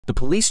The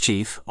police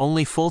chief,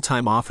 only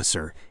full-time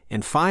officer,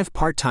 and 5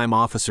 part-time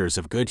officers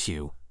of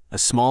Goodhue, a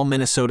small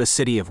Minnesota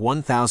city of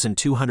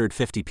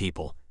 1,250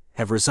 people,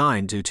 have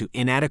resigned due to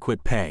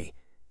inadequate pay.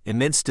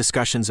 Amidst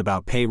discussions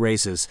about pay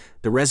raises,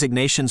 the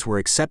resignations were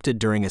accepted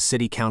during a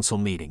city council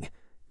meeting.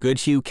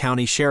 Goodhue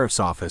County Sheriff's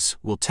Office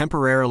will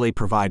temporarily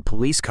provide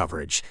police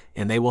coverage,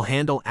 and they will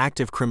handle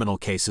active criminal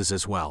cases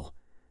as well.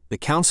 The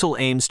council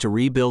aims to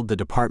rebuild the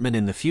department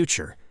in the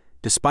future,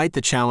 despite the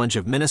challenge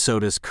of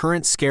Minnesota's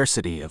current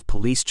scarcity of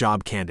police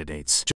job candidates.